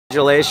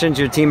Congratulations,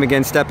 your team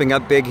again stepping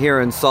up big here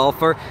in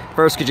Sulphur.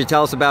 First, could you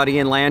tell us about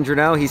Ian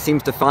Landreneau? He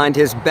seems to find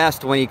his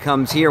best when he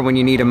comes here when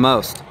you need him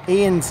most.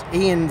 Ian's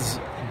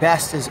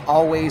best is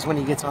always when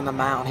he gets on the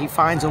mound. He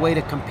finds a way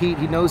to compete.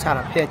 He knows how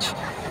to pitch.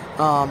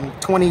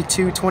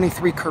 22,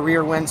 23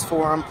 career wins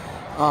for him.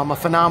 A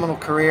phenomenal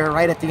career.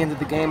 Right at the end of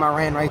the game, I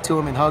ran right to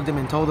him and hugged him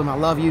and told him I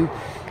love you.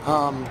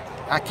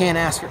 I can't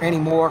ask for any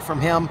more from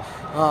him.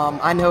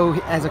 I know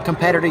as a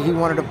competitor he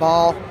wanted a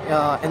ball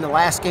in the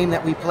last game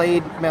that we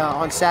played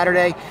on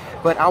Saturday,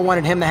 but I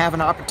wanted him to have an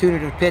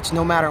opportunity to pitch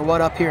no matter what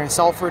up here in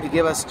Sulphur to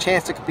give us a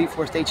chance to compete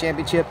for a state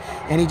championship,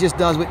 and he just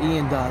does what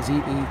Ian does. He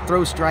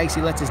throws strikes,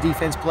 he lets his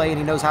defense play, and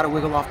he knows how to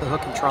wiggle off the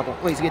hook in trouble.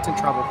 When he gets in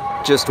trouble.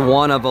 Just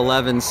one of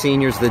 11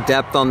 seniors, the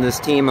depth on this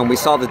team, and we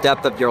saw the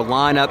depth of your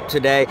lineup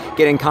today,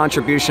 getting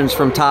contributions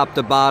from top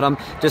to bottom.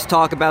 Just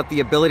talk about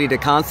the ability to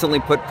constantly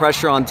put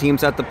pressure on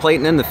teams at the plate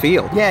and in the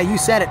field. Yeah, you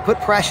said it.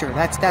 Put pressure.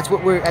 That's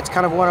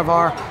kind of one of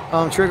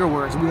our trigger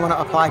words. We want to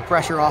apply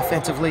pressure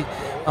offensively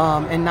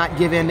and not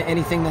give in to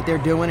anything that they're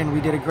doing, and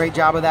we did a great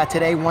job of that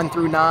today, 1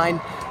 through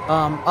 9.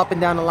 Up and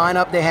down the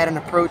lineup, they had an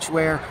approach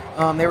where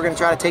they were going to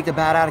try to take the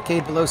bat out of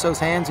Cade Belloso's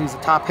hands, who's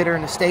the top hitter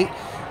in the state.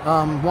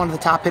 One of the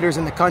top hitters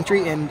in the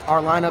country, and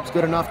our lineup's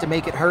good enough to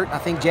make it hurt. I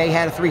think Jay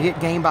had a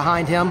 3-hit game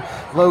behind him.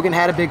 Logan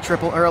had a big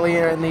triple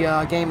earlier in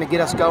the game to get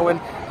us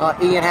going.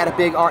 Ian had a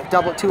big 2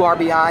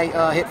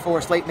 RBI hit for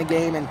us late in the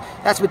game, and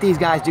that's what these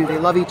guys do. They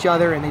love each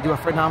other, and they do a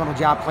phenomenal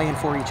job playing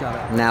for each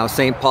other. Now,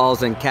 St.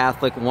 Paul's and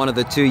Catholic, one of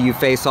the two you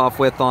face off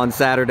with on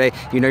Saturday.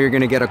 You know you're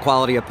going to get a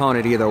quality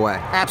opponent either way.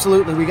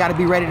 Absolutely. We got to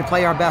be ready to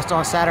play our best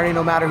on Saturday,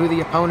 no matter who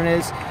the opponent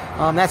is.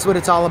 That's what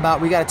it's all about.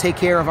 We got to take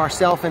care of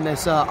ourselves in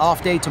this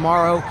off day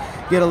tomorrow,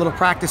 get a little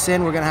practice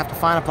in. We're going to have to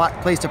find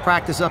a place to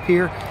practice up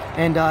here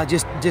and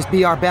just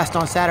be our best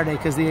on Saturday,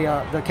 because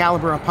the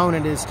caliber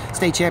opponent is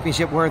state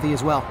championship worthy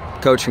as well.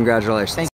 Coach, congratulations. Thank you.